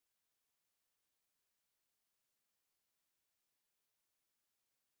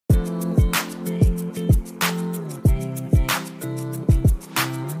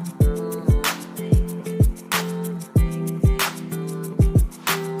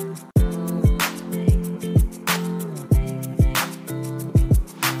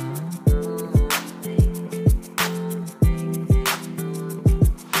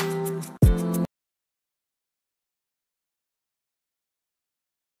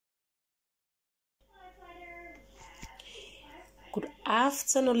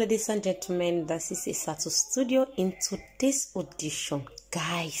Afternoon, ladies and gentlemen. This is Isato Studio. In today's audition,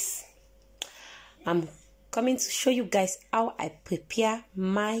 guys, I'm coming to show you guys how I prepare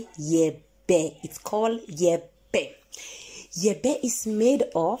my Yebeh. It's called Yebeh. Yebeh is made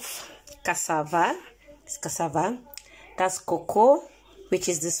of cassava. It's cassava. That's cocoa, which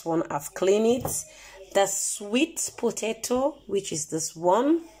is this one. I've cleaned it. That's sweet potato, which is this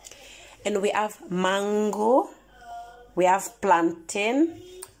one. And we have mango. We have plantain,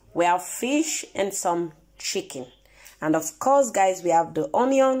 we have fish, and some chicken. And of course, guys, we have the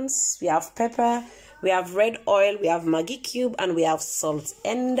onions, we have pepper, we have red oil, we have Maggie cube, and we have salt.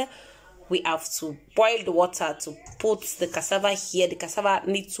 And we have to boil the water to put the cassava here. The cassava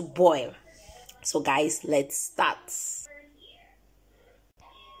needs to boil. So, guys, let's start.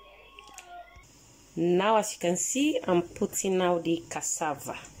 Now, as you can see, I'm putting out the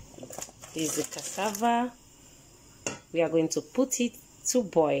cassava. This is the cassava. We are going to put it to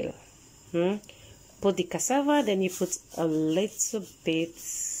boil. Put the cassava, then you put a little bit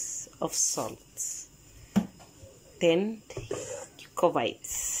of salt. Then you cover it.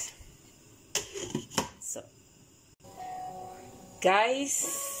 So,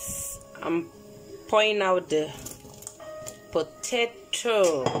 guys, I'm pouring out the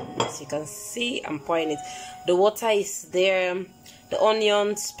potato. As you can see, I'm pouring it. The water is there. The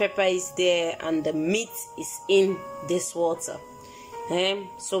onions, pepper is there, and the meat is in this water.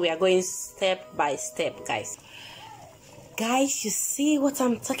 So we are going step by step, guys. Guys, you see what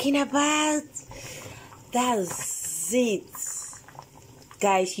I'm talking about? That's it.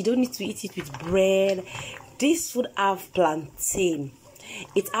 Guys, you don't need to eat it with bread. This food have plantain.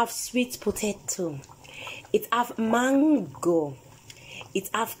 It have sweet potato. It have mango. It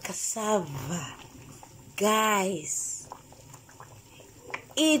have cassava. Guys,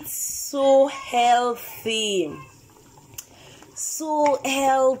 it's so healthy,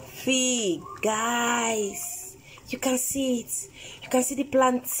 guys. You can see it. You can see the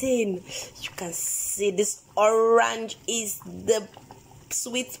plantain. You can see this orange is the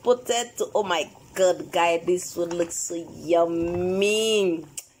sweet potato. Oh my god, guys, this food looks so yummy.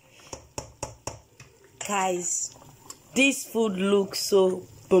 Guys, this food looks so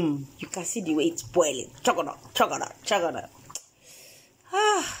boom. You can see the way it's boiling. Chocolate.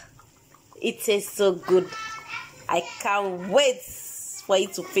 It tastes so good. I can't wait for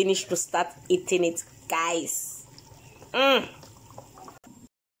it to finish to start eating it, guys. Guys,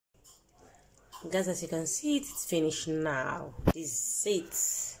 as you can see, it's finished now. This is it.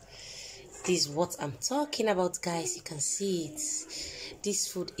 This is what I'm talking about, guys. You can see it. This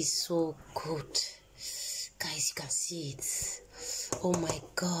food is so good, guys. You can see it. Oh my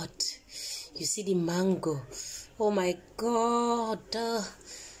god, you see the mango. Oh my god.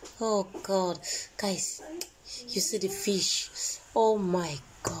 Oh god, guys, you see the fish. Oh my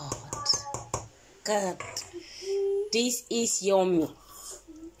god, this is yummy.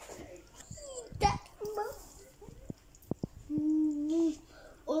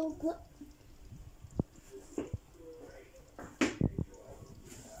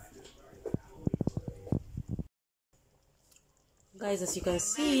 Guys, as you can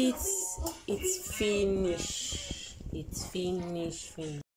see, it's finished. It's finished.